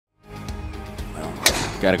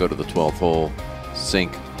got to go to the 12th hole.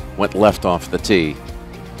 Cink went left off the tee.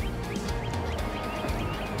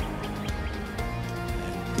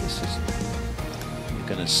 This is, you're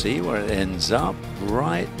going to see where it ends up,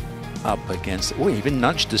 right up against, oh, he even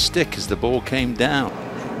nudged the stick as the ball came down.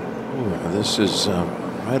 Ooh, this is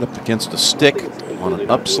right up against a stick on an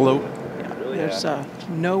upslope. There's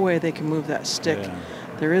no way they can move that stick. Yeah.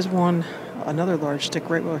 There is another large stick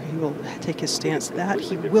right where he will take his stance. That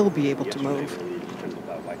he will be able to move.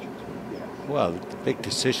 Well, the big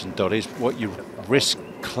decision, Dot, is what you risk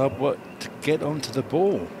club to get onto the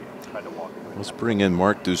ball. Let's bring in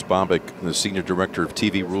Mark Dusbovic, the Senior Director of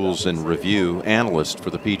TV Rules and Review, analyst for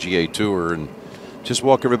the PGA Tour, and just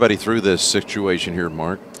walk everybody through this situation here,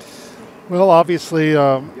 Mark. Well, obviously,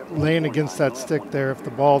 laying against that stick there, if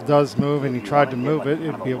the ball does move and he tried to move it,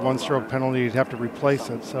 it'd be a one-stroke penalty. He'd have to replace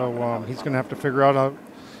it. So he's going to have to figure out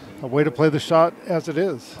a way to play the shot as it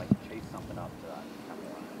is.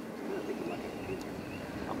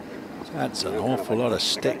 That's an awful lot of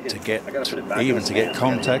stick to get, even to get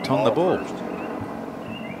contact on the ball.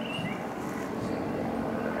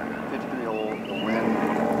 53 hole, the wind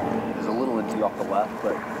is a little inky off the left,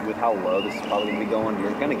 but with how low this is probably going to be going,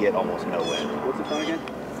 you're going to get almost no wind. What's the time again?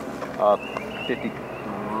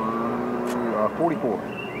 44.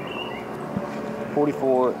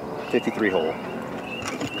 44, 53 hole.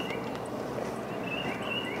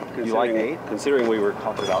 You like 8? Considering we were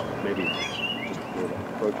talking about maybe just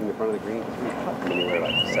approaching the front of the green, we cut from anywhere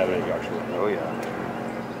like 7-8 yards short. Oh yeah.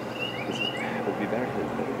 This would be better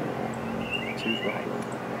than 2 right.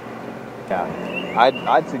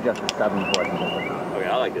 Yeah, I'd suggest a 7 foot. Okay,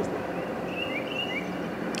 I like this thing.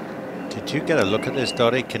 Did you get a look at this,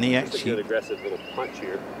 Dottie? Can he actually? It's a good aggressive little punch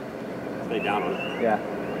here. Stay down on it. Yeah.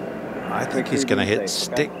 I think he's going to hit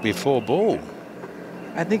stick before ball.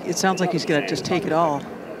 I think it sounds like he's going to just take it all.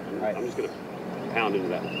 Right. I'm just going to pound into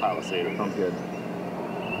that pile of sand. Sounds good.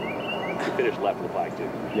 You finish left of the flag too.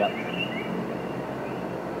 Yep.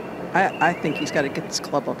 I think he's got to get this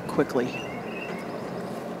club up quickly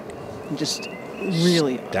and just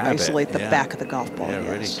really isolate the back of the golf ball. Yeah,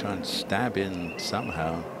 really try and stab in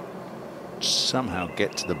somehow. Somehow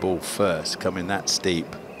get to the ball first, coming that steep.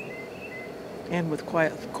 And with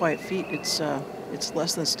quiet feet, it's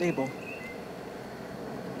less than stable.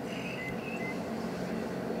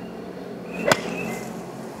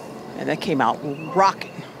 And that came out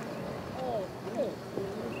rocking.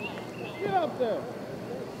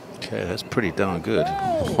 Okay, that's pretty darn good.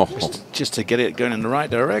 Just to get it going in the right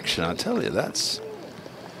direction, I tell you, that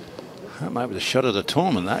might be the shot of the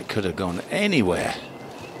tournament. That could have gone anywhere.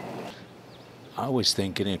 I was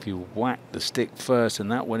thinking if you whacked the stick first and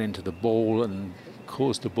that went into the ball and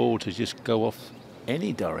caused the ball to just go off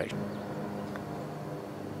any direction.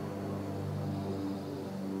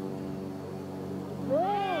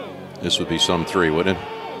 This would be some 3, wouldn't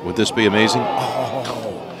it? Would this be amazing?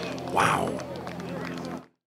 Oh, wow.